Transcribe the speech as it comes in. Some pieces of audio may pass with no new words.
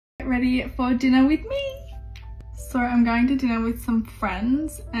Get ready for dinner with me. So I'm going to dinner with some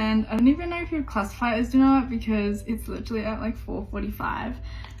friends, and I don't even know if you'd classify it as dinner because it's literally at like 4:45.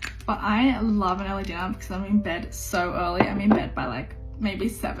 But I love an early dinner because I'm in bed so early. I'm in bed by like maybe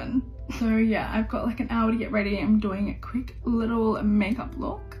 7. So yeah, I've got like an hour to get ready. I'm doing a quick little makeup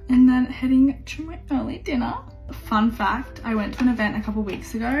look and then heading to my early dinner. Fun fact, I went to an event a couple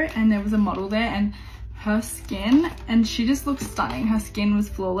weeks ago and there was a model there, and her skin, and she just looked stunning. Her skin was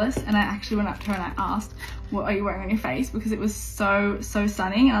flawless, and I actually went up to her and I asked, what are you wearing on your face? Because it was so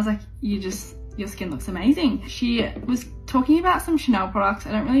stunning, and I was like, your skin looks amazing. She was talking about some Chanel products.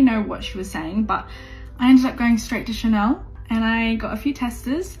 I don't really know what she was saying, but I ended up going straight to Chanel and I got a few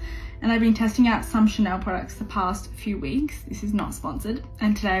testers, and I've been testing out some Chanel products the past few weeks. This is not sponsored.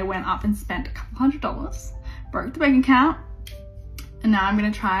 And today I went up and spent a couple $100, broke the bank account, and now I'm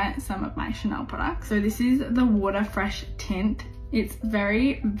going to try some of my Chanel products. So this is the Water Fresh Tint. It's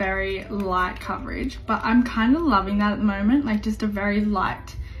very light coverage, but I'm kind of loving that at the moment, like just a very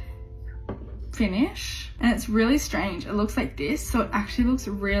light finish. And it's really strange. It looks like this, so it actually looks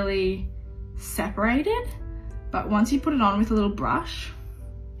really separated. But once you put it on with a little brush,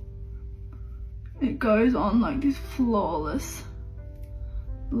 it goes on like this flawless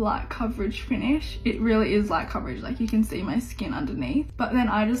light coverage finish. It really is light coverage, like you can see my skin underneath. But then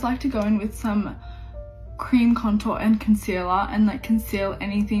I just like to go in with some cream contour and concealer and like conceal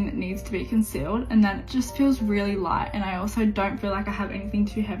anything that needs to be concealed, and then it just feels really light, and I also don't feel like I have anything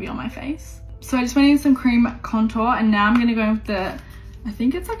too heavy on my face. So I just went in with some cream contour, and now I'm going to go in with the, I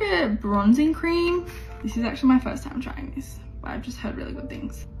think it's like a bronzing cream. This is actually my first time trying this, but I've just heard really good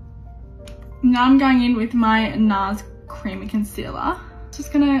things. Now I'm going in with my NARS creamy concealer. It's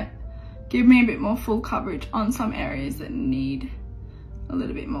just gonna give me a bit more full coverage on some areas that need a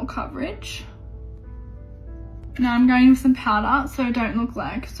little bit more coverage. Now I'm going with some powder so I don't look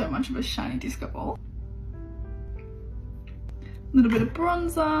like so much of a shiny disco ball. A little bit of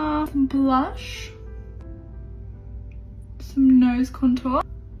bronzer, some blush, some nose contour.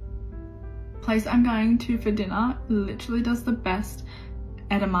 The place I'm going to for dinner literally does the best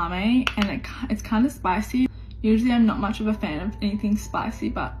edamame, and it's kind of spicy. Usually I'm not much of a fan of anything spicy,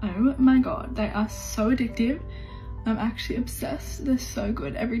 but oh my god, they are so addictive. I'm actually obsessed. They're so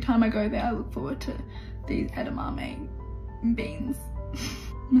good. Every time I go there, I look forward to these edamame beans.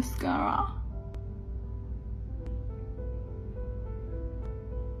 Mascara.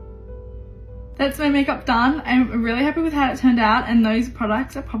 That's my makeup done. I'm really happy with how it turned out, and those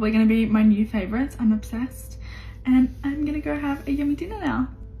products are probably going to be my new favorites. I'm obsessed, and I'm going to go have a yummy dinner now.